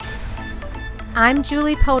I'm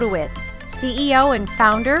Julie Podewitz, CEO and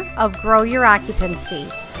founder of Grow Your Occupancy.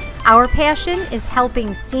 Our passion is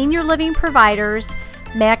helping senior living providers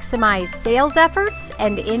maximize sales efforts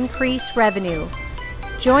and increase revenue.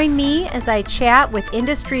 Join me as I chat with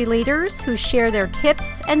industry leaders who share their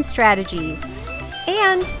tips and strategies.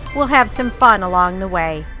 And we'll have some fun along the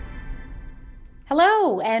way.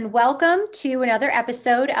 Hello, and welcome to another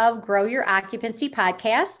episode of Grow Your Occupancy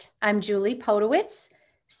podcast. I'm Julie Podewitz,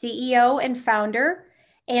 CEO and founder.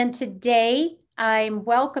 And today I'm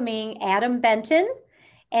welcoming Adam Benton.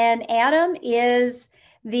 And Adam is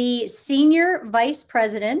the Senior Vice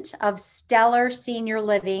President of Stellar Senior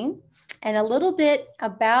Living. And a little bit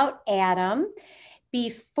about Adam.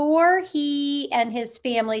 Before he and his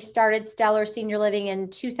family started Stellar Senior Living in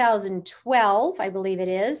 2012, I believe it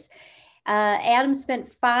is, Adam spent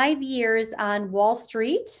 5 years on Wall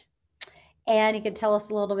Street. And he can tell us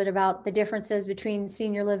a little bit about the differences between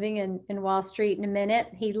senior living and Wall Street in a minute.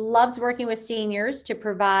 He loves working with seniors to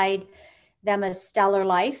provide them a stellar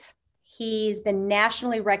life. He's been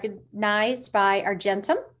nationally recognized by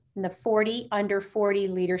Argentum in the 40 Under 40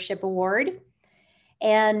 Leadership Award.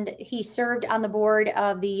 And he served on the board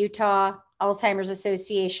of the Utah Alzheimer's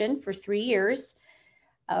Association for 3 years,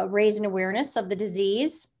 raising awareness of the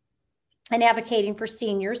disease and advocating for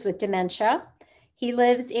seniors with dementia. He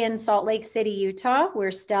lives in Salt Lake City, Utah,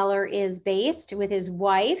 where Stellar is based with his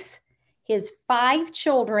wife, his 5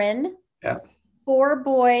 children, 4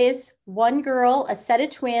 boys, 1 girl, a set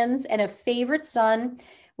of twins, and a favorite son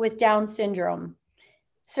with Down syndrome.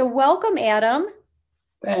 So welcome, Adam.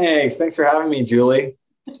 Thanks for having me, Julie.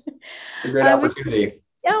 It's a great opportunity.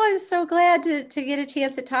 I'm so glad to get a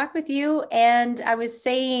chance to talk with you. And I was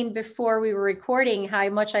saying before we were recording how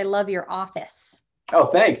much I love your office. Oh,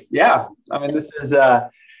 thanks. Yeah. I mean, this is an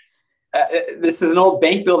old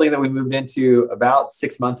bank building that we moved into about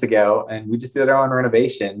 6 months ago, and we just did our own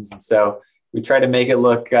renovations. And so we tried to make it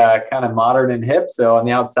look kind of modern and hip. So on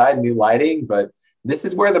the outside, new lighting, but this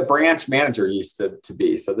is where the branch manager used to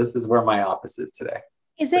be. So this is where my office is today.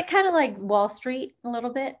 Is it kind of like Wall Street a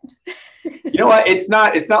little bit? You know what? It's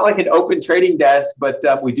not like an open trading desk, but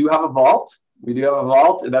we do have a vault.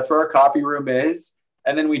 And that's where our copy room is.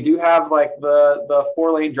 And then we do have like the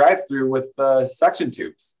 4-lane drive-through with suction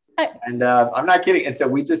tubes. And I'm not kidding. And so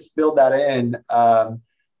we just filled that in.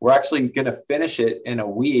 We're actually going to finish it in a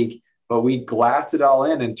week, but we glassed it all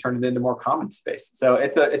in and turned it into more common space. So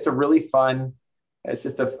it's a really fun. It's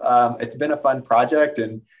just it's been a fun project,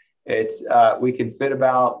 and it's we can fit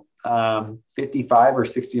about 55 or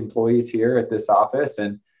 60 employees here at this office,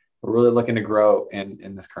 and we're really looking to grow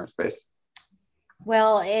in this current space.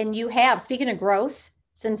 Well, and you have, speaking of growth,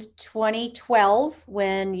 since 2012,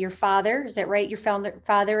 when your father, is that right? Your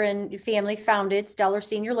father and your family founded Stellar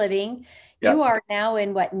Senior Living. Yep. You are now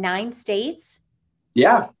in what, 9 states?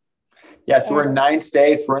 Yeah. So we're in 9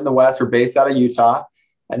 states. We're in the West. We're based out of Utah.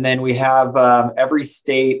 And then we have every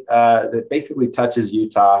state that basically touches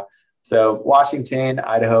Utah. So Washington,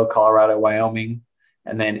 Idaho, Colorado, Wyoming,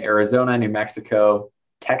 and then Arizona, New Mexico,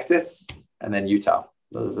 Texas, and then Utah.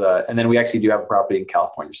 Those, and then we actually do have a property in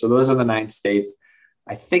California. So those are the 9 states.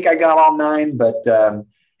 I think I got all 9, but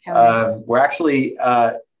we're actually,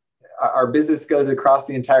 our business goes across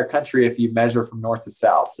the entire country if you measure from north to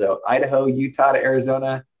south. So Idaho, Utah to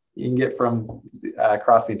Arizona, you can get from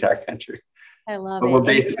across the entire country. I love it. But we're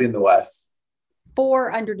basically in the West.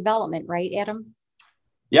 4 under development, right, Adam?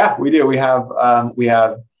 Yeah, we do. We have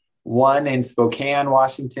 1 in Spokane,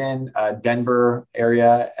 Washington, Denver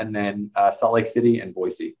area, and then Salt Lake City and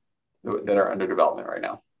Boise that are under development right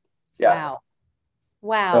now. Yeah.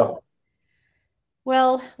 Wow. So,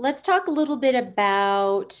 well, let's talk a little bit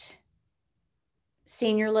about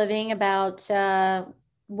senior living, about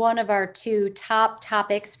one of our 2 top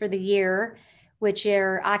topics for the year, which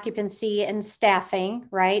are occupancy and staffing,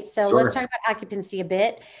 right? So Sure. Let's talk about occupancy a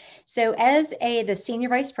bit. So as the Senior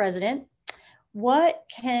Vice President, what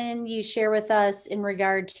can you share with us in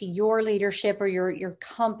regard to your leadership or your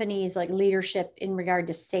company's like leadership in regard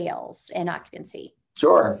to sales and occupancy?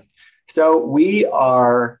 Sure. So we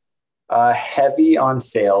are heavy on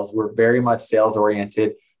sales. We're very much sales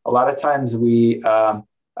oriented. A lot of times we, part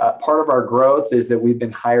of our growth is that we've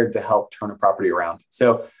been hired to help turn a property around.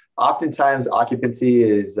 So oftentimes occupancy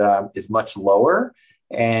is much lower.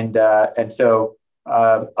 And so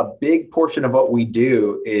a big portion of what we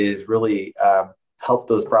do is really help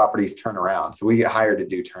those properties turn around. So we get hired to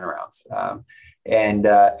do turnarounds.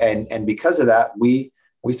 And because of that, we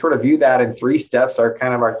sort of view that in 3 steps. Our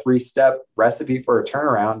 3-step recipe for a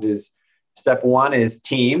turnaround is step 1 is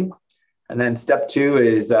team. And then step 2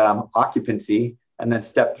 is occupancy. And then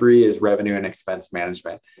step 3 is revenue and expense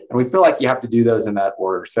management. And we feel like you have to do those in that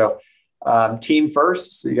order. So team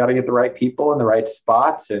first, so you got to get the right people in the right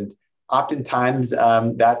spots. And oftentimes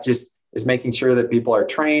that just is making sure that people are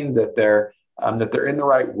trained, that they're in the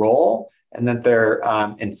right role, and that they're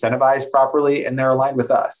incentivized properly and they're aligned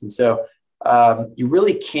with us. And so you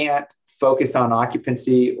really can't focus on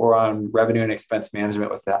occupancy or on revenue and expense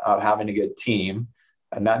management without having a good team.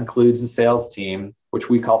 And that includes the sales team, which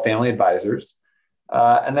we call family advisors.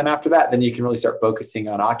 And then after that, then you can really start focusing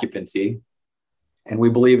on occupancy. And we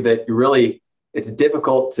believe that it's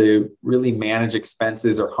difficult to really manage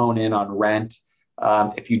expenses or hone in on rent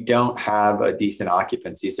if you don't have a decent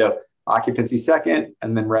occupancy. So occupancy second,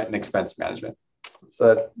 and then rent and expense management.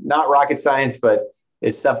 So not rocket science, but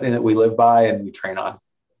it's something that we live by and we train on.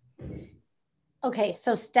 Okay,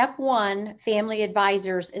 so step 1, family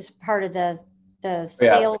advisors, is part of the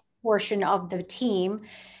sales portion of the team.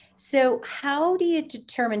 So how do you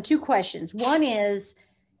determine, 2 questions? One is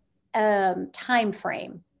time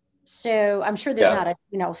frame. So I'm sure there's not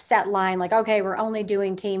a set line like, okay, we're only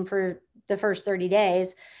doing team for the first 30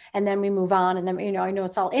 days and then we move on, and then I know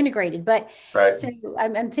it's all integrated, but so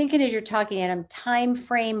I'm thinking as you're talking, Adam, time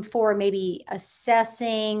frame for maybe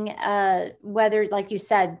assessing whether, like you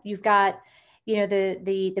said, you've got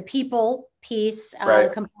the people piece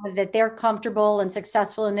component, that they're comfortable and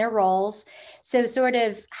successful in their roles. So sort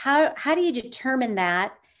of how do you determine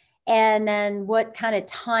that? And then what kind of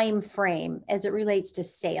time frame as it relates to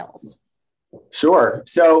sales? Sure.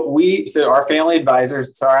 So our family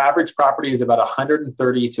advisors, so our average property is about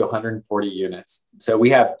 130 to 140 units. So we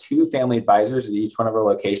have 2 family advisors at each one of our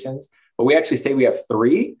locations, but we actually say we have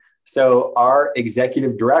 3. So our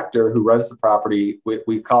executive director who runs the property,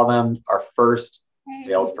 we call them our first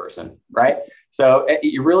salesperson, right? So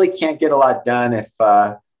you really can't get a lot done if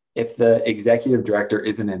the executive director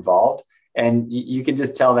isn't involved. And you can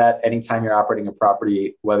just tell that anytime you're operating a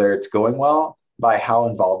property, whether it's going well, by how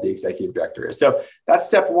involved the executive director is. So that's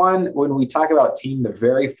step 1. When we talk about team, the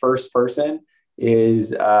very first person is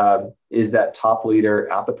that top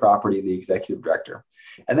leader at the property, the executive director.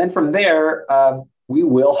 And then from there, we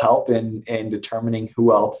will help in determining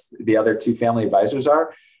who else the other 2 family advisors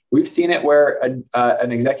are. We've seen it where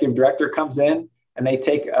an executive director comes in and they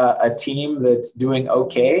take a team that's doing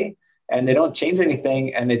okay and they don't change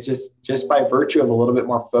anything. And it just by virtue of a little bit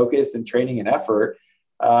more focus and training and effort,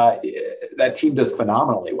 that team does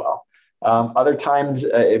phenomenally well. Other times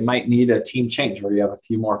it might need a team change where you have a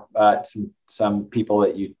few more, some people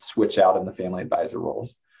that you switch out in the family advisor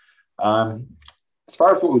roles. As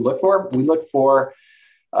far as what we look for,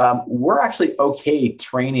 we're actually okay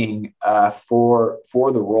training for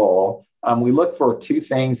the role. We look for 2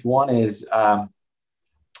 things. One is that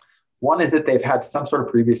they've had some sort of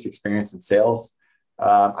previous experience in sales.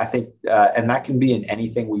 I think, and that can be in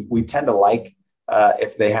anything. We tend to like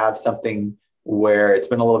if they have something where it's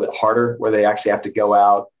been a little bit harder, where they actually have to go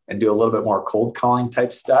out and do a little bit more cold calling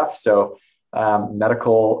type stuff. So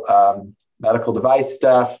medical device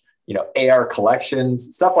stuff, AR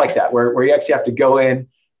collections, stuff like that, where you actually have to go in,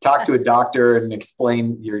 talk to a doctor and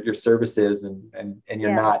explain your services and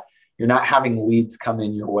you're not having leads come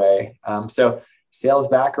in your way. So sales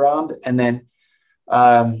background. And then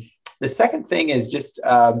the second thing is just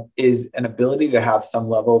is an ability to have some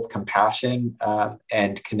level of compassion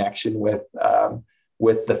and connection with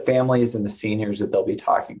the families and the seniors that they'll be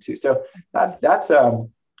talking to. So that's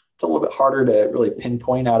it's a little bit harder to really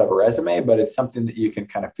pinpoint out of a resume, but it's something that you can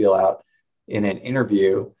kind of feel out in an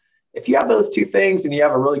interview. If you have those 2 things and you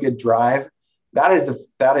have a really good drive, that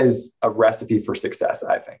is a recipe for success,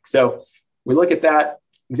 I think. So we look at that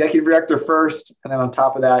executive director first, and then on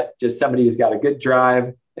top of that, just somebody who's got a good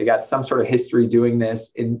drive. They got some sort of history doing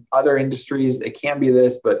this in other industries. It can be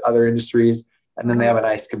this, but other industries. And then they have a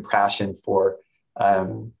nice compassion for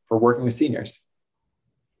working with seniors.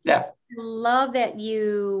 Yeah. I love that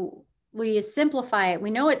you simplify it. We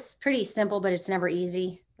know it's pretty simple, but it's never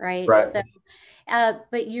easy, right? So,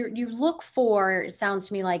 but you look for, it sounds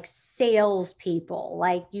to me like salespeople,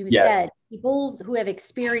 like you said, people who have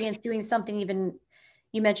experience doing something. Even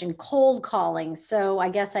you mentioned cold calling. So I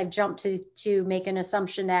guess I've jumped to make an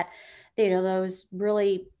assumption that, those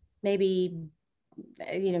really maybe,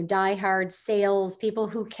 diehard sales people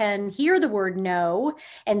who can hear the word no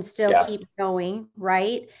and still keep going,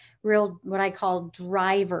 right? Real, what I call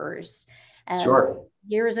drivers. Sure.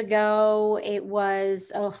 Years ago, it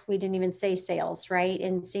was, we didn't even say sales, right?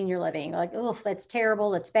 In senior living, like, that's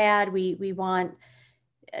terrible. That's bad. We want,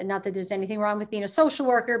 not that there's anything wrong with being a social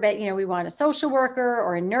worker, but, we want a social worker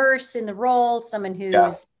or a nurse in the role, someone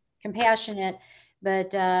who's compassionate.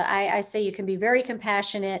 But I say you can be very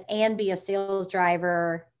compassionate and be a sales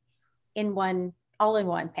driver all in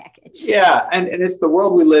one package. Yeah. And it's the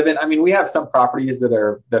world we live in. I mean, we have some properties that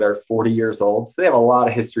are 40 years old. So they have a lot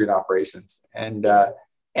of history in operations. And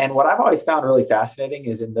what I've always found really fascinating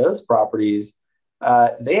is in those properties,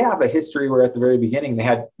 they have a history where at the very beginning, they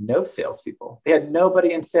had no salespeople. They had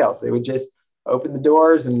nobody in sales. They would just open the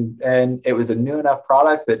doors and it was a new enough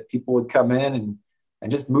product that people would come in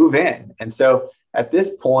and just move in. And so at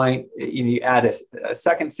this point, you add a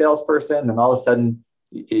second salesperson, then all of a sudden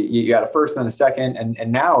you got a first and then a second.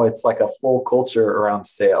 And now it's like a full culture around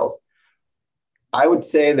sales. I would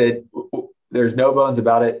say that there's no bones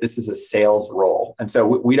about it. This is a sales role. And so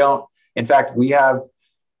we don't, in fact, we have,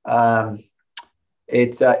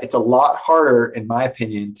 it's a lot harder, in my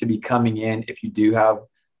opinion, to be coming in if you do have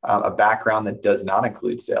a background that does not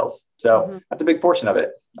include sales. So that's a big portion of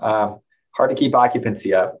it. Hard to keep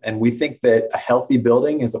occupancy up. And we think that a healthy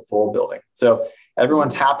building is a full building. So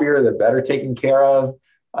everyone's happier, they're better taken care of.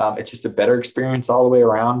 It's just a better experience all the way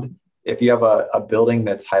around if you have a building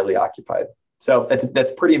that's highly occupied. So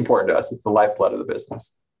that's pretty important to us. It's the lifeblood of the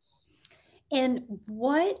business. And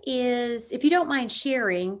what is, if you don't mind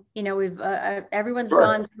sharing, we've everyone's Sure.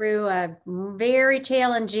 gone through a very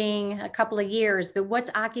challenging a couple of years, but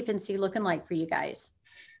what's occupancy looking like for you guys?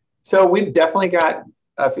 So we've definitely got,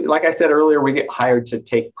 like I said earlier, we get hired to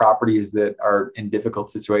take properties that are in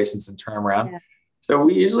difficult situations and turn them around. Yeah. So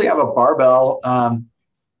we usually have a barbell.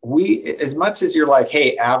 As much as you're like,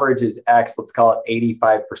 hey, average is X, let's call it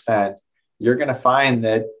 85%. You're going to find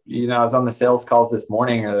that, I was on the sales calls this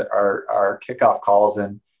morning or our kickoff calls,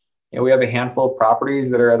 and, we have a handful of properties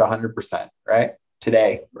that are at 100%, right?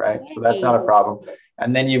 Today, right? So that's not a problem.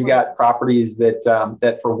 And then you've got properties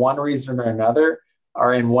that for one reason or another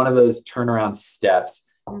are in one of those turnaround steps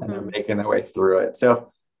and they're making their way through it.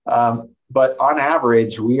 So, but on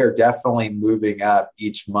average, we are definitely moving up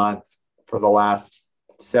each month. For the last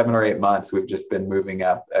 7 or 8 months, we've just been moving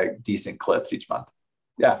up at decent clips each month.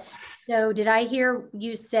 Yeah. So did I hear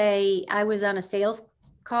you say I was on a sales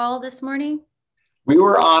call this morning? We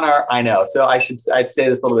were on so I'd say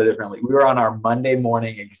this a little bit differently. We were on our Monday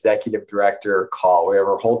morning executive director call. We have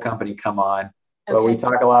our whole company come on, but we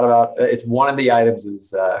talk a lot about, it's one of the items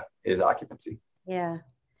is occupancy. Yeah.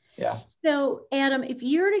 Yeah. So Adam, if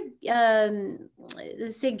you're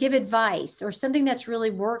to say give advice or something that's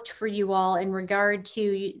really worked for you all in regard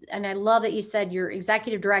to, and I love that you said your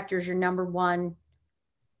executive director is your number one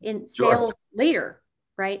in sales leader,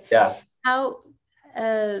 right? Yeah. How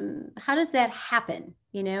does that happen?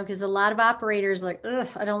 Because a lot of operators are like, ugh,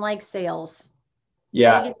 I don't like sales.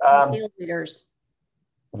 Yeah. Sales leaders.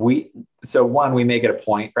 We make it a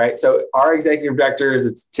point, right? So our executive directors,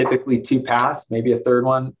 it's typically 2 paths, maybe a third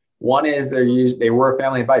one. One is they were a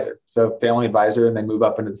family advisor. So family advisor, and they move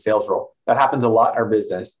up into the sales role. That happens a lot in our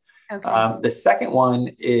business. Okay. The second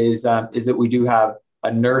one is that we do have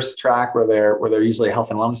a nurse track where they're usually a health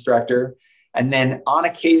and wellness director. And then on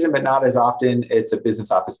occasion, but not as often, it's a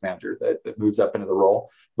business office manager that moves up into the role.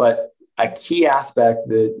 But a key aspect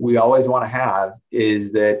that we always want to have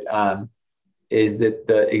is that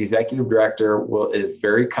the executive director is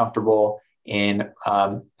very comfortable in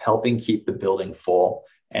helping keep the building full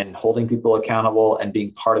and holding people accountable and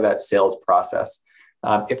being part of that sales process.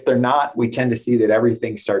 If they're not, we tend to see that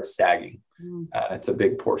everything starts sagging. It's a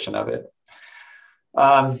big portion of it.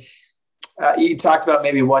 You talked about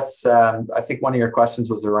maybe I think one of your questions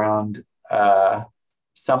was around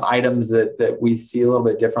some items that we see a little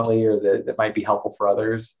bit differently or that might be helpful for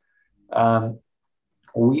others.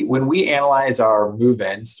 When we analyze our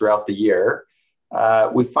move-ins throughout the year,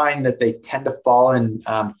 we find that they tend to fall in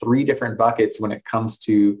 3 different buckets when it comes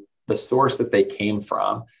to the source that they came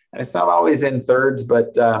from. And it's not always in thirds,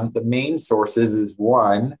 but the main sources is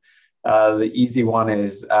one. The easy one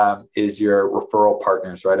is your referral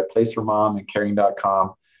partners, right? A Place for Mom and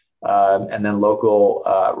Caring.com, and then local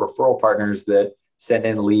referral partners that send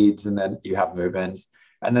in leads, and then you have move-ins.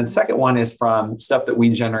 And then the second one is from stuff that we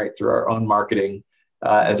generate through our own marketing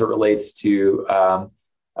as it relates to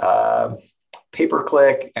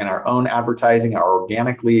pay-per-click and our own advertising, our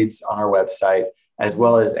organic leads on our website, as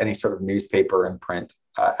well as any sort of newspaper and print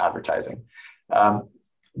advertising.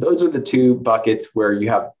 Those are the 2 buckets where you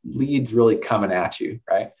have leads really coming at you,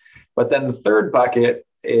 right? But then the third bucket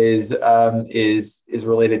is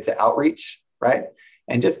related to outreach, right?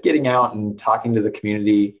 And just getting out and talking to the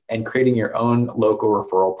community and creating your own local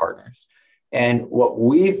referral partners. And what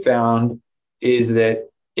we've found is that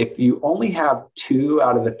if you only have 2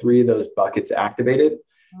 out of the 3 of those buckets activated,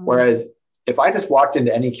 whereas if I just walked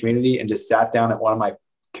into any community and just sat down at one of my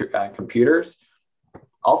computers,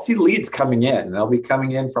 I'll see leads coming in. They'll be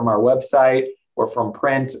coming in from our website or from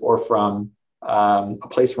print or from a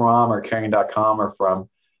place from or carrying.com or from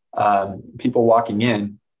people walking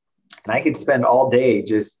in. And I could spend all day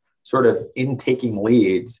just sort of intaking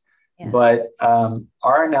leads. Yeah. But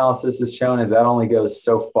our analysis has shown is that only goes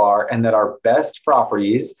so far, and that our best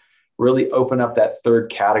properties really open up that third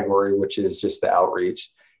category, which is just the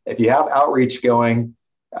outreach. If you have outreach going,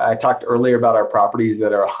 I talked earlier about our properties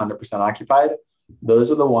that are 100% occupied.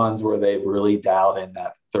 Those are the ones where they've really dialed in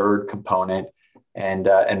that third component and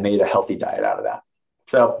made a healthy diet out of that.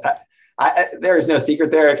 So there is no secret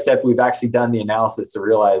there, except we've actually done the analysis to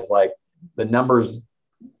realize like the numbers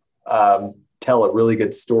tell a really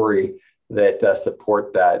good story that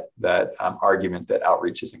support that argument that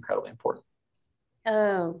outreach is incredibly important.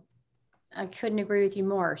 Oh, I couldn't agree with you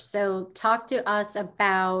more. So talk to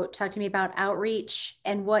me about outreach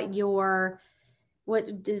and what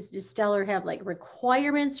does Stellar have, like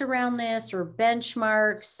requirements around this or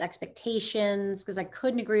benchmarks, expectations? Because I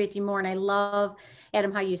couldn't agree with you more. And I love,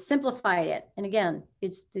 Adam, how you simplified it. And again,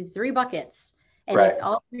 it's these 3 buckets, and right.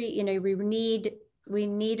 All 3, we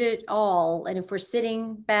need it all. And if we're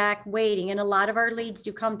sitting back waiting, and a lot of our leads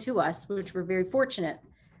do come to us, which we're very fortunate,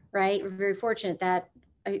 right? We're very fortunate that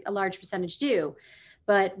a large percentage do,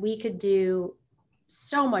 but we could do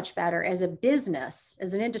so much better as a business,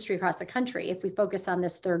 as an industry across the country, if we focus on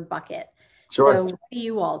this third bucket. Sure. So what do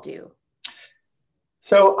you all do?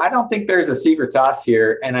 So I don't think there's a secret sauce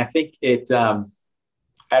here. And I think it,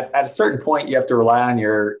 at a certain point, you have to rely on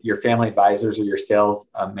your family advisors or your sales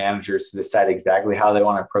managers to decide exactly how they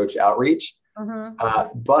want to approach outreach.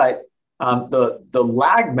 Mm-hmm. But the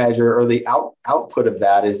lag measure or the output of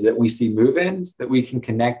that is that we see move-ins that we can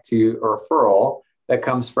connect to a referral that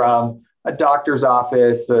comes from a doctor's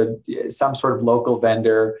office, some sort of local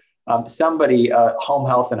vendor, somebody, home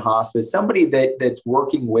health and hospice, somebody that's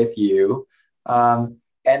working with you, and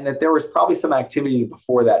that there was probably some activity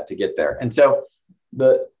before that to get there. And so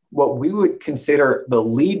what we would consider the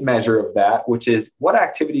lead measure of that, which is what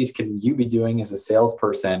activities can you be doing as a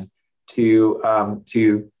salesperson to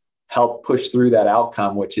help push through that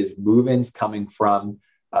outcome, which is move-ins coming from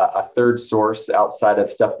a third source outside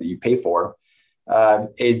of stuff that you pay for,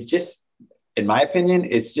 is just, in my opinion,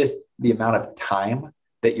 it's just the amount of time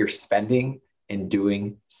that you're spending in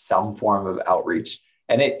doing some form of outreach.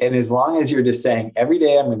 And as long as you're just saying, every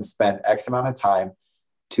day I'm going to spend X amount of time,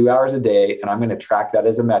 2 hours a day, and I'm going to track that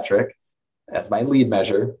as a metric, as my lead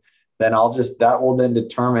measure, then that will then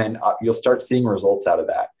determine, you'll start seeing results out of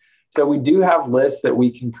that. So we do have lists that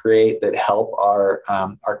we can create that help our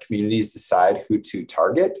communities decide who to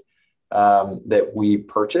target, that we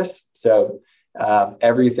purchase. So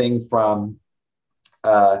everything from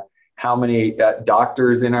how many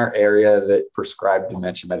doctors in our area that prescribe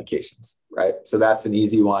dementia medications, right? So that's an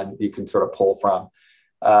easy one you can sort of pull from,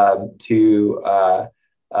 to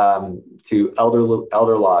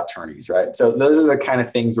elder law attorneys, right? So those are the kind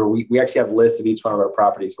of things where we actually have lists of each one of our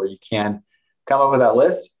properties where you can come up with that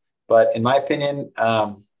list. But in my opinion,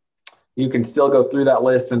 you can still go through that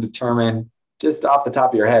list and determine just off the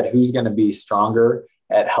top of your head who's going to be stronger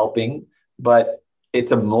at helping. But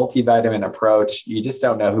it's a multivitamin approach. You just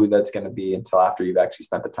don't know who that's going to be until after you've actually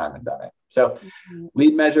spent the time and done it. So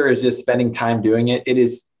lead measure is just spending time doing it. It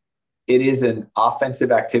is an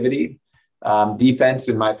offensive activity. Defense,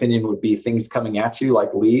 in my opinion, would be things coming at you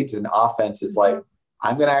like leads, and offense is like,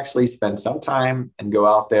 I'm going to actually spend some time and go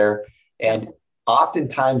out there. And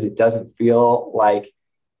oftentimes it doesn't feel like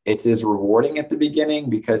it's as rewarding at the beginning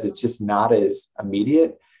because it's just not as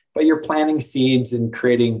immediate, but you're planting seeds and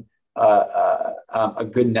creating a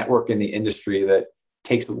good network in the industry that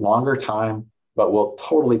takes a longer time, but will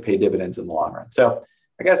totally pay dividends in the long run. So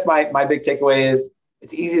I guess my big takeaway is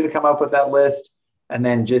it's easy to come up with that list, and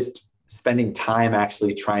then just spending time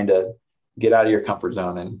actually trying to get out of your comfort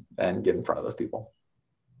zone and get in front of those people.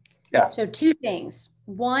 Yeah. So 2 things.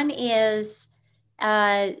 One is,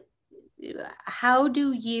 how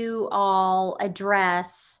do you all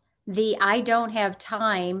address I don't have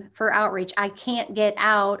time for outreach? I can't get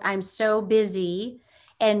out. I'm so busy.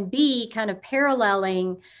 And B, kind of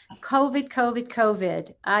paralleling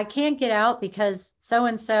COVID. I can't get out because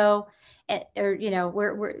so-and-so, or,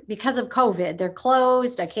 we're because of COVID, they're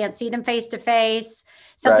closed. I can't see them face to face.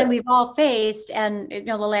 Something we've all faced, and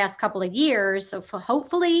the last couple of years. So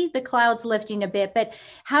hopefully the cloud's lifting a bit. But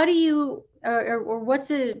how do you, or what's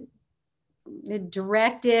the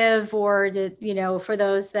directive, or for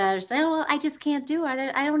those that are saying, well, I just can't do it.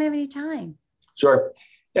 I don't have any time. Sure.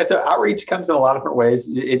 Yeah. So outreach comes in a lot of different ways.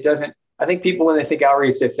 I think people, when they think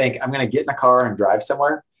outreach, they think I'm going to get in a car and drive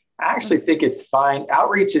somewhere. I actually think it's fine.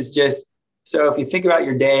 Outreach is just So if you think about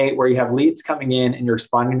your day where you have leads coming in and you're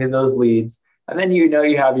responding to those leads, and then you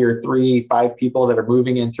have your 3-5 people that are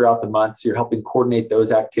moving in throughout the month, so you're helping coordinate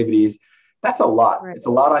those activities. That's a lot. Right. It's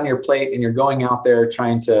a lot on your plate, and you're going out there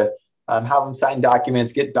trying to have them sign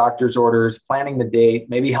documents, get doctor's orders, planning the date,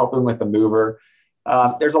 maybe helping with the mover.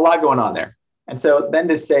 There's a lot going on there. And so then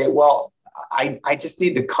to say, well, I just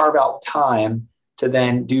need to carve out time to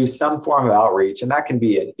then do some form of outreach. And that can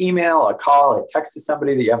be an email, a call, a text to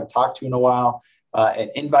somebody that you haven't talked to in a while, an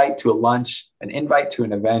invite to a lunch, an invite to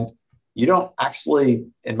an event. You don't actually,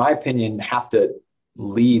 in my opinion, have to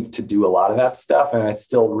leave to do a lot of that stuff. And it's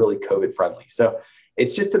still really COVID friendly. So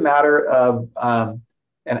it's just a matter of,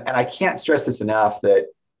 and I can't stress this enough, that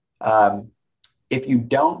if you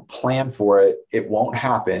don't plan for it, it won't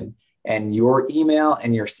happen. And your email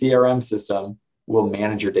and your CRM system will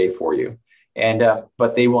manage your day for you. And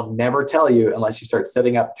but they will never tell you, unless you start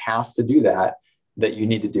setting up tasks to do that you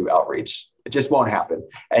need to do outreach. It just won't happen.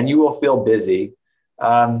 And you will feel busy.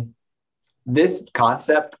 This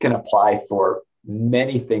concept can apply for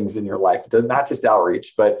many things in your life, not just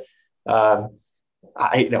outreach, but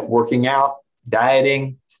working out,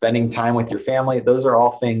 dieting, spending time with your family. Those are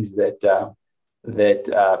all things that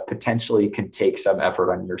potentially can take some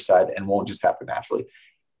effort on your side and won't just happen naturally.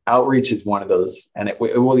 Outreach is one of those, and it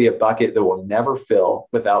will be a bucket that will never fill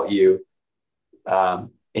without you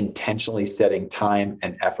intentionally setting time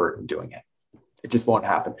and effort in doing it. It just won't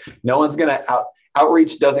happen. No one's going to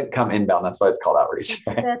outreach doesn't come inbound. That's why it's called outreach.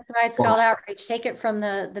 Right? That's why it's called outreach. Take it from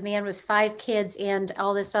the man with 5 kids and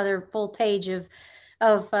all this other full page of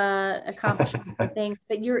accomplishments and things.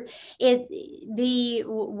 But what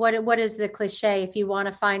is the cliche? If you want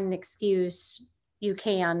to find an excuse, you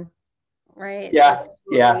can. Right. Yeah.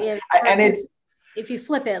 And if you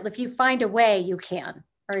flip it, if you find a way, you can,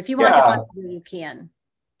 or if you want to find a way, you can.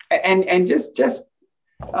 And just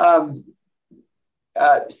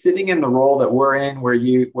sitting in the role that we're in, where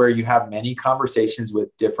you have many conversations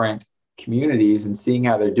with different communities and seeing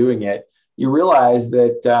how they're doing it, you realize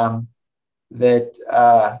that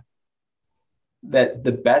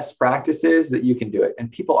the best practice is that you can do it, and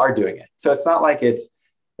people are doing it. So it's not like it's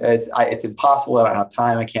impossible. I don't have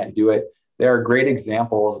time. I can't do it. There are great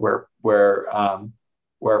examples where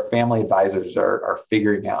family advisors are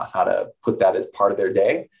figuring out how to put that as part of their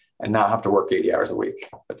day and not have to work 80 hours a week,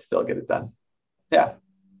 but still get it done. Yeah.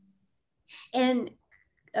 And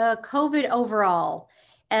COVID overall,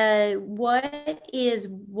 what is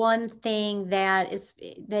one thing that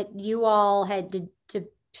you all had to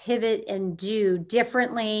pivot and do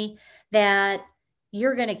differently that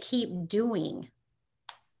you're going to keep doing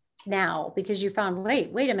now because you found,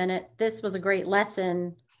 wait a minute, this was a great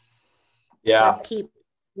lesson. Yeah. Keep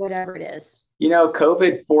whatever it is.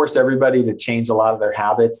 COVID forced everybody to change a lot of their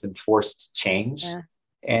habits and forced change. Yeah.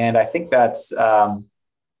 And I think that's a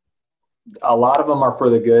lot of them are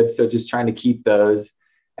for the good. So just trying to keep those.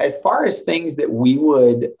 As far as things that we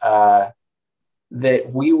would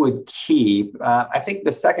keep, I think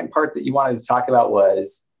the second part that you wanted to talk about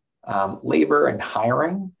was labor and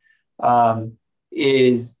hiring.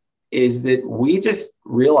 Is that we just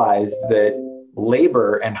realized that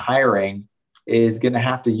labor and hiring is going to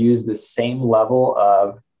have to use the same level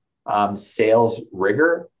of sales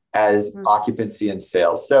rigor as occupancy and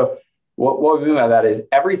sales. So what we mean by that is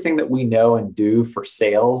everything that we know and do for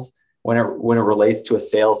sales, when it relates to a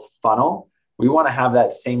sales funnel, we want to have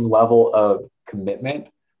that same level of commitment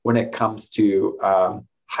when it comes to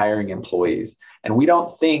hiring employees. And we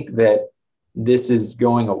don't think that this is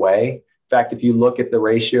going away. In fact, if you look at the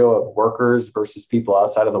ratio of workers versus people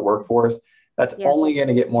outside of the workforce, that's only going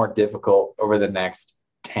to get more difficult over the next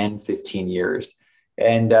 10, 15 years.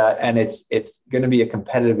 And it's going to be a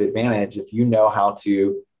competitive advantage if you know how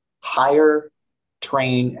to hire,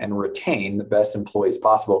 train, and retain the best employees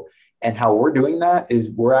possible. And how we're doing that is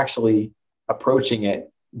we're actually approaching it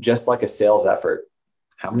just like a sales effort.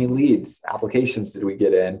 How many leads, applications did we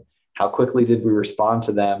get in? How quickly did we respond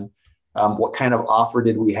to them? What kind of offer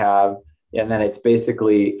did we have? And then it's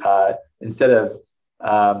basically instead of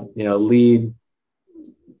lead,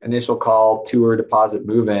 initial call, tour, deposit,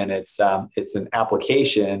 move in. It's an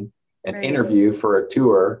application, an interview for a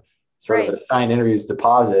tour, sort of a signed interviews,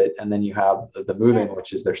 deposit, and then you have the move in,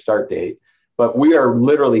 which is their start date. But we are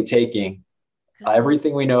literally taking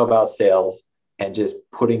everything we know about sales and just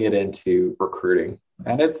putting it into recruiting,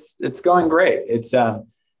 and it's going great. It's so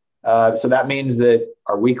that means that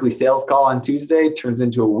our weekly sales call on Tuesday turns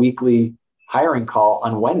into a weekly hiring call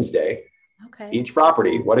on Wednesday. Okay. Each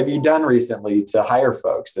property. What have you done recently to hire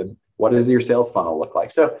folks, and what does your sales funnel look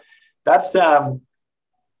like? So that's to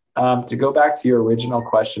go back to your original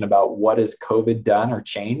question about what has COVID done or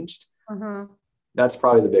changed. Mm-hmm. That's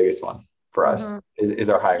probably the biggest one for us Mm-hmm. is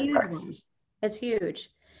our That's a hiring huge one. practices. It's huge.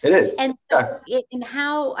 It is. And Yeah. so, and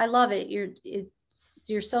how I love it.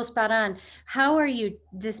 You're so spot on. How is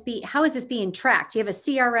this being tracked? You have a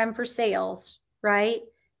CRM for sales, right?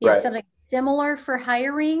 You have Right. something similar for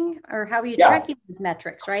hiring, or how are you Yeah. tracking those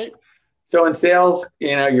metrics, right? So in sales,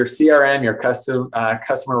 your CRM, your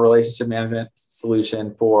customer relationship management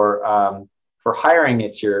solution for hiring,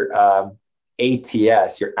 it's your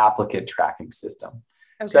ATS, your applicant tracking system.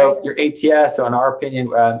 Okay. So your ATS, so in our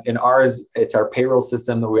opinion, in ours, it's our payroll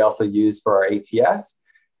system that we also use for our ATS.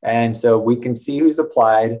 And so we can see who's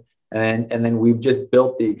applied, and then we've just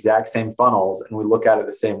built the exact same funnels, and we look at it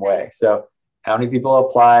the same way. So how many people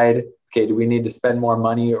applied? Okay, do we need to spend more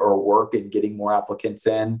money or work in getting more applicants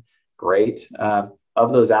in? Great.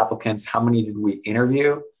 Of those applicants, how many did we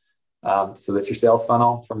interview? So that's your sales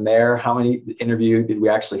funnel. From there, how many interview did we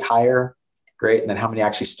actually hire? Great. And then how many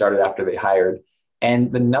actually started after they hired?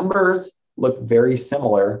 And the numbers look very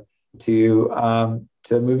similar to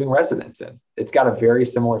moving residents in. It's got a very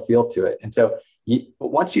similar feel to it. And so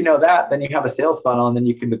once you know that, then you have a sales funnel, and then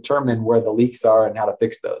you can determine where the leaks are and how to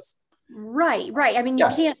fix those. Right, right. I mean, you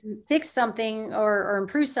Yeah. can't fix something or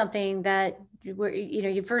improve something that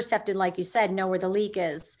you first have to, like you said, know where the leak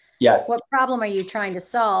is. Yes. What problem are you trying to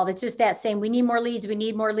solve? It's just that same, we need more leads, we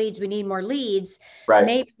need more leads, we need more leads. Right.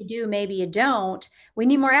 Maybe you do, maybe you don't. We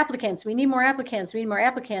need more applicants, we need more applicants, we need more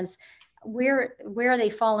applicants. Where are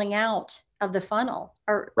they falling out of the funnel?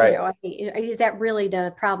 Or, Right. is that really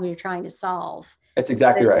the problem you're trying to solve? That's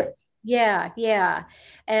exactly right. Yeah, yeah.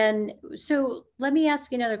 And so let me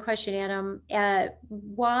ask you another question, Adam.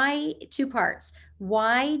 Why, two parts,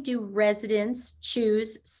 why do residents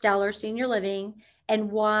choose Stellar Senior Living, and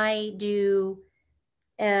why do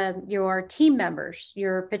your team members,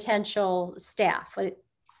 your potential staff?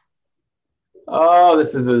 Oh,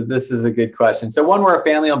 this is a good question. So one, we're a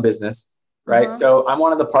family-owned business, right? Mhm. So I'm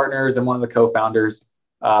one of the partners and one of the co-founders.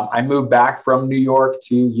 I moved back from New York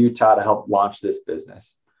to Utah to help launch this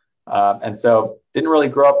business. And so didn't really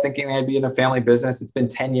grow up thinking I'd be in a family business. It's been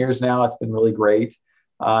 10 years now. It's been really great.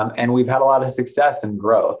 And we've had a lot of success and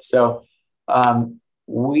growth. So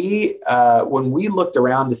when we looked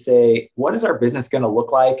around to say, what is our business going to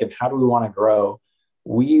look like and how do we want to grow?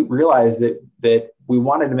 We realized that we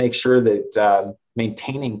wanted to make sure that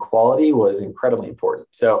maintaining quality was incredibly important.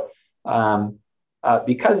 So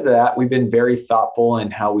because of that, we've been very thoughtful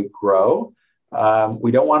in how we grow.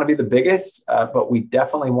 We don't want to be the biggest, but we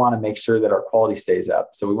definitely want to make sure that our quality stays up.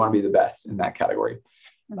 So we want to be the best in that category.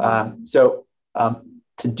 Mhm.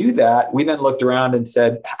 To do that, we then looked around and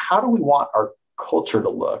said, how do we want our culture to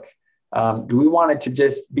look? Do we want it to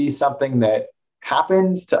just be something that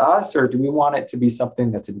happens to us, or do we want it to be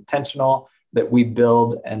something that's intentional, that we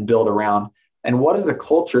build and build around? And what is a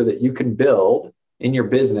culture that you can build in your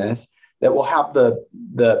business that will have the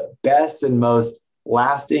best and most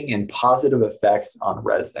lasting and positive effects on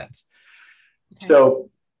residents? Okay. So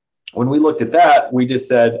when we looked at that, we just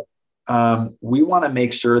said, we want to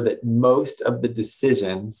make sure that most of the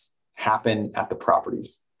decisions happen at the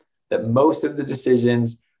properties, that most of the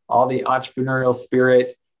decisions, all the entrepreneurial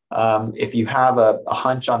spirit, if you have a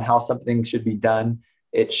hunch on how something should be done,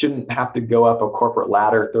 it shouldn't have to go up a corporate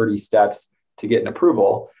ladder 30 steps to get an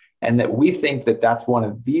approval. And that we think that that's one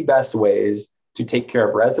of the best ways to take care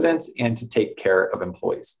of residents and to take care of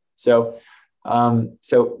employees. So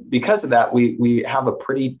because of that, we have a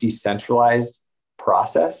pretty decentralized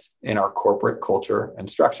process in our corporate culture and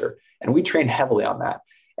structure. And we train heavily on that.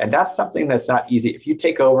 And that's something that's not easy. If you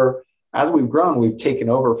take over, as we've grown, we've taken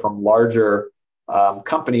over from larger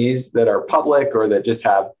companies that are public or that just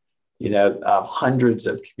have, hundreds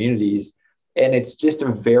of communities. And it's just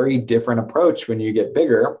a very different approach when you get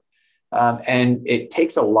bigger. And it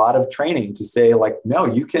takes a lot of training to say, like, no,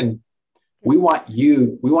 we want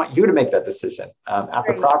you to make that decision at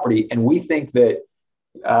the property. And we think that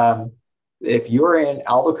if you're in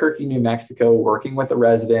Albuquerque, New Mexico, working with a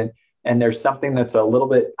resident, and there's something that's a little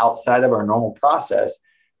bit outside of our normal process,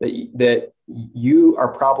 that you are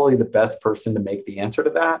probably the best person to make the answer to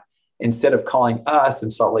that, instead of calling us in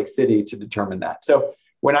Salt Lake City to determine that. So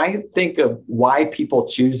when I think of why people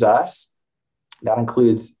choose us, that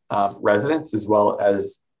includes residents as well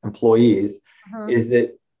as employees, is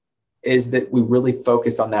that we really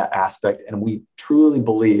focus on that aspect, and we truly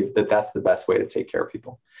believe that that's the best way to take care of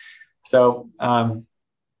people. So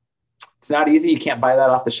it's not easy. You can't buy that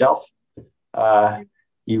off the shelf.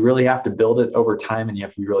 You really have to build it over time, and you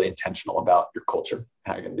have to be really intentional about your culture,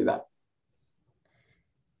 how you're going to do that.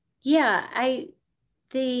 Yeah,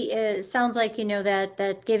 sounds like,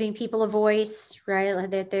 that giving people a voice, right?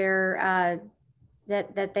 That they're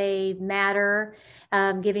that they matter,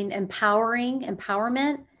 giving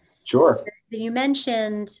empowerment. Sure. So you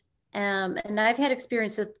mentioned, and I've had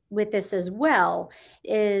experience with this as well,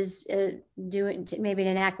 is doing maybe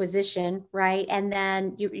an acquisition, right? And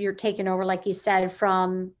then you're taking over, like you said,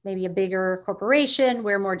 from maybe a bigger corporation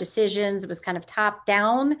where more decisions, it was kind of top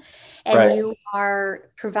down, and Right. you are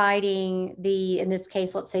providing in this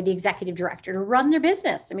case, let's say the executive director to run their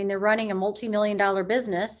business. I mean, they're running a multi-million-dollar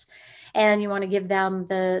business, and you want to give them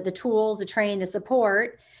the tools, the training, the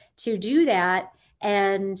support to do that.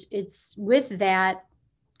 And it's with that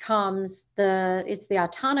comes it's the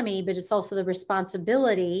autonomy, but it's also the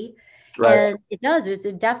responsibility. Right. And it's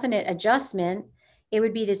a definite adjustment. It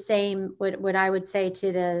would be the same, what I would say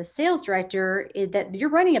to the sales director is that you're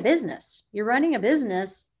running a business. You're running a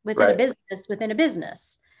business within a Right. business within a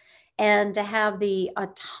business. And to have the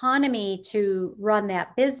autonomy to run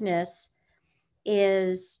that business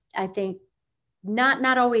is, I think,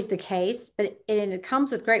 not always the case, but it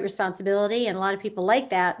comes with great responsibility, and a lot of people like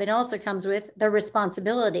that, but it also comes with the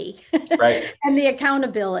responsibility Right. and the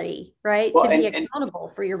accountability, right? Well, To be and accountable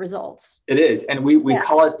for your results. it is, and we Yeah.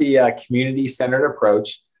 call it the community-centered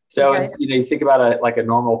approach. So, Okay. you think about like a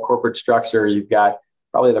normal corporate structure. You've got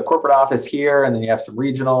probably the corporate office here, and then you have some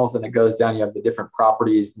regionals, and it goes down. You have the different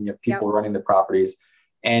properties, and you have people running the properties.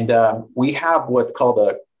 And we have what's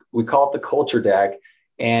called we call it the culture deck,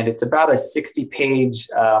 and it's about a 60-page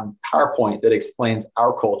PowerPoint that explains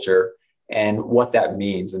our culture and what that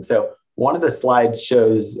means. And so, one of the slides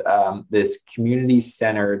shows this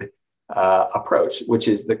community-centered approach, which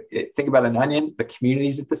is think about an onion, the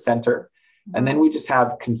community's at the center, and then we just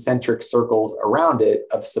have concentric circles around it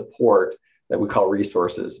of support that we call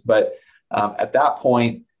resources. But at that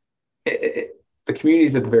point, the community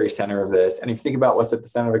is at the very center of this. And if you think about what's at the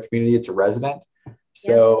center of a community, it's a resident.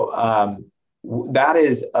 So that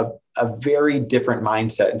is a very different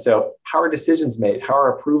mindset. And so how are decisions made? How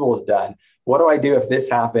are approvals done? What do I do if this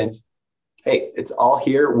happens? Hey, it's all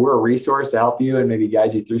here. We're a resource to help you and maybe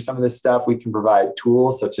guide you through some of this stuff. We can provide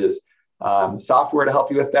tools such as software to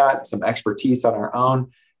help you with that, some expertise on our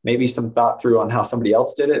own, maybe some thought through on how somebody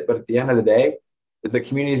else did it. But at the end of the day, the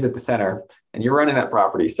community is at the center and you're running that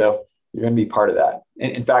property. So you're going to be part of that.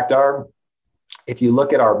 In fact, if you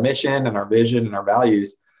look at our mission and our vision and our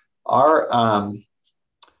values, our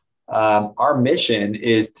mission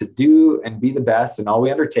is to do and be the best in all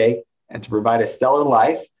we undertake and to provide a stellar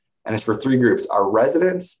life. And it's for three groups: our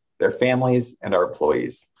residents, their families, and our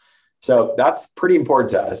employees. So that's pretty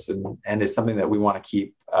important to us, and is something that we want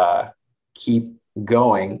to keep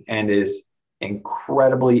going, and is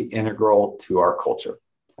incredibly integral to our culture,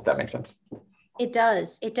 if that makes sense. It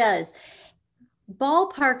does. It does.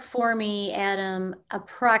 Ballpark for me, Adam,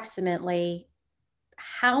 approximately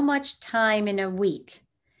how much time in a week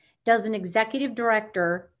does an executive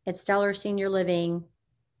director at Stellar Senior Living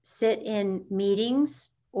sit in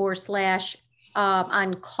meetings or /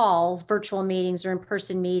 on calls, virtual meetings or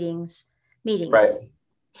in-person meetings? Right.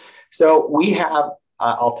 So we have,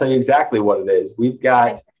 I'll tell you exactly what it is. We've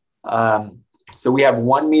got, so we have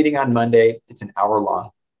one meeting on Monday. It's an hour long,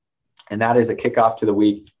 and that is a kickoff to the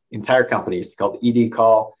week. Entire company. It's called ED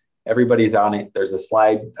call. Everybody's on it. There's a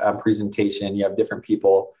slide presentation. You have different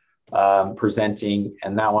people presenting,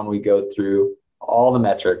 and that one we go through all the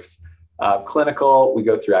metrics. Clinical, we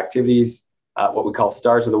go through activities. What we call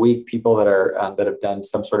stars of the week, people that have done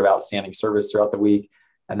some sort of outstanding service throughout the week.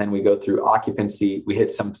 And then we go through occupancy. We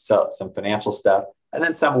hit some financial stuff, and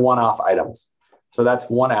then some one-off items. So that's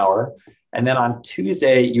 1 hour. And then on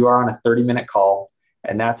Tuesday, you are on a 30-minute call,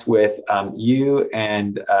 and that's with you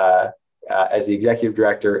and as the executive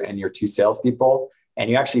director and your two salespeople. And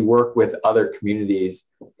you actually work with other communities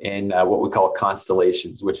in what we call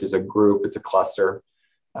constellations, which is a group. It's a cluster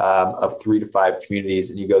of 3 to 5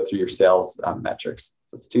 communities, and you go through your sales metrics.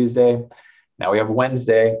 So it's Tuesday. Now we have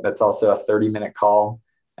Wednesday. That's also a 30-minute call,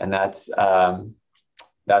 and that's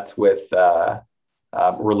with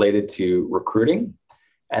related to recruiting.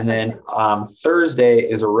 And then Thursday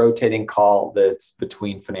is a rotating call that's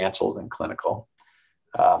between financials and clinical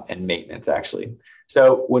and maintenance, actually.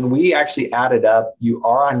 So when we actually add it up, you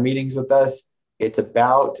are on meetings with us. It's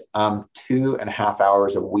about 2.5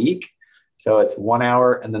 hours a week. So it's 1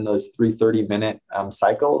 hour and then those 3 30-minute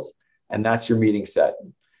cycles, and that's your meeting set.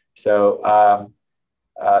 So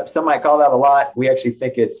some might call that a lot. We actually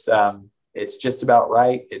think it's just about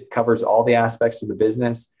right. It covers all the aspects of the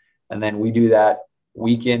business. And then we do that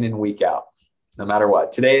week in and week out, no matter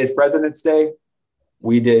what. Today is President's Day.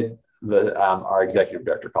 We did our executive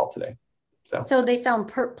director call today. So they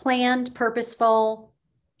sound planned, purposeful.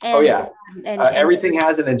 And everything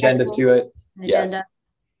has an agenda to it. Agenda.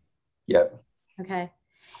 Yes. Yep. Okay.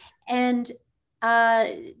 And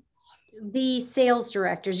the sales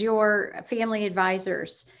directors, your family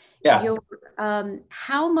advisors, Yeah. your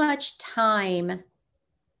how much time,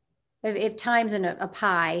 if time's in a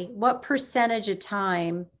pie, what percentage of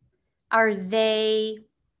time are they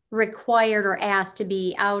required or asked to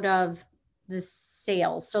be out of the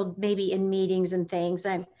sales? So maybe in meetings and things.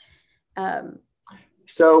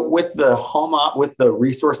 So with with the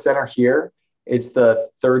resource center here, it's the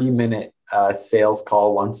 30-minute sales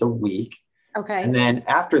call once a week. Okay. And then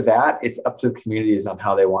after that, it's up to the communities on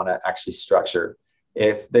how they want to actually structure.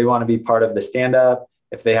 If they want to be part of the stand-up,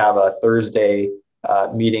 if they have a Thursday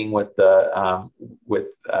meeting with all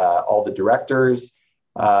the directors,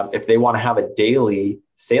 if they want to have a daily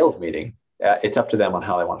sales meeting, it's up to them on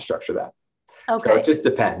how they want to structure that. Okay. So it just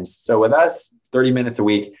depends. So with us, 30 minutes a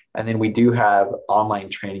week. And then we do have online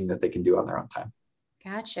training that they can do on their own time.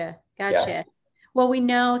 Gotcha. Yeah. Well, we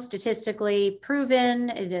know statistically proven,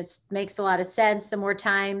 it just makes a lot of sense. The more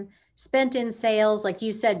time spent in sales, like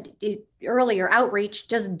you said earlier, outreach,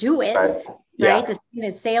 just do it. Right. Right. The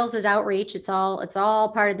sales is outreach. It's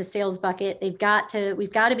all part of the sales bucket. We've got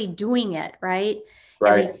to be doing it. Right.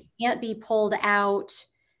 Right. And we can't be pulled out.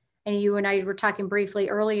 And you and I were talking briefly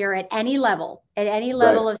earlier at any level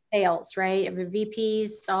of sales, right?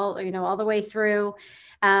 VPs, all the way through.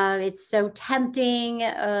 It's so tempting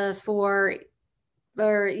for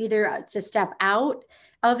either to step out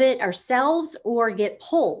of it ourselves or get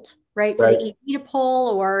pulled, right? For the EP to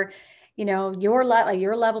pull, or your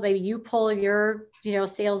level, maybe you pull your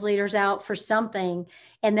sales leaders out for something,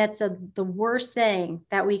 and that's the worst thing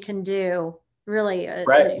that we can do, really,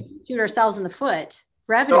 to shoot ourselves in the foot.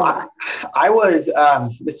 So I was,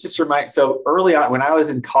 this just reminds, so early on when I was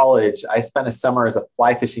in college, I spent a summer as a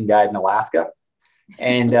fly fishing guide in Alaska.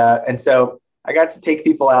 And so I got to take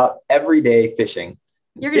people out every day fishing.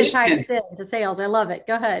 You're going to tie this into sales. I love it.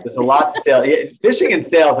 Go ahead. There's a lot to sell. Fishing and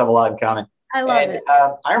sales have a lot in common. I love it.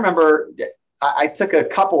 I remember I took a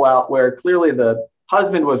couple out where clearly the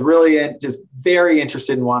husband was really just very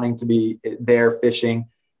interested in wanting to be there fishing.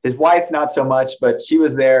 His wife, not so much, but she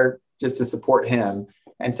was there just to support him.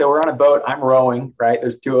 And so we're on a boat, I'm rowing, right?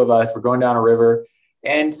 There's two of us, we're going down a river.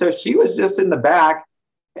 And so she was just in the back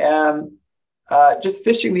and just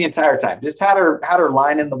fishing the entire time, just had her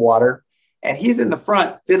line in the water. And he's in the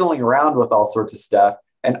front fiddling around with all sorts of stuff.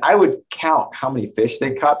 And I would count how many fish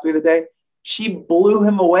they caught through the day. She blew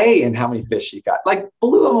him away in how many fish she got, like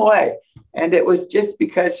blew him away. And it was just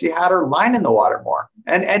because she had her line in the water more.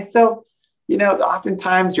 And so,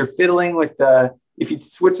 oftentimes you're fiddling with if you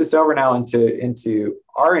switch this over now into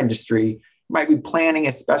our industry, you might be planning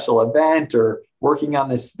a special event or working on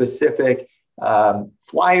this specific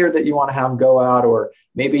flyer that you want to have go out, or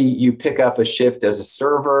maybe you pick up a shift as a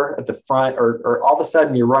server at the front, or all of a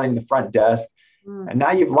sudden you're running the front desk and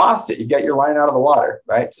now you've lost it. You've got your line out of the water,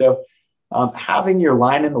 right? So having your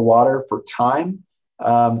line in the water for time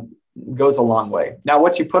goes a long way. Now,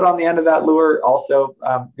 what you put on the end of that lure also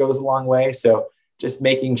goes a long way. So just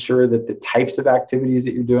making sure that the types of activities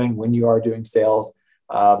that you're doing when you are doing sales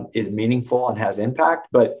is meaningful and has impact.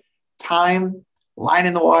 But time, line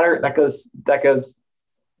in the water, that goes.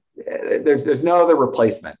 There's no other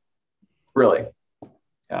replacement, really.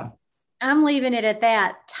 Yeah. I'm leaving it at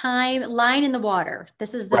that. Time, line in the water.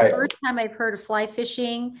 This is the first time I've heard of fly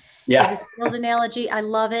fishing as a sales analogy. I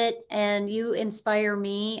love it. And you inspire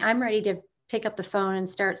me. I'm ready to pick up the phone and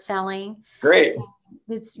start selling. Great.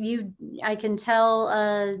 I can tell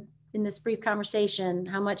in this brief conversation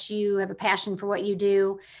how much you have a passion for what you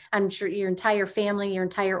do. I'm sure your entire family, your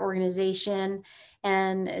entire organization,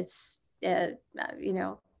 and it's,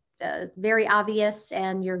 very obvious,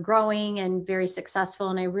 and you're growing and very successful.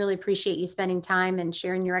 And I really appreciate you spending time and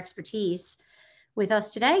sharing your expertise with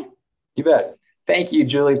us today. You bet. Thank you,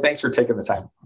 Julie. Thanks for taking the time.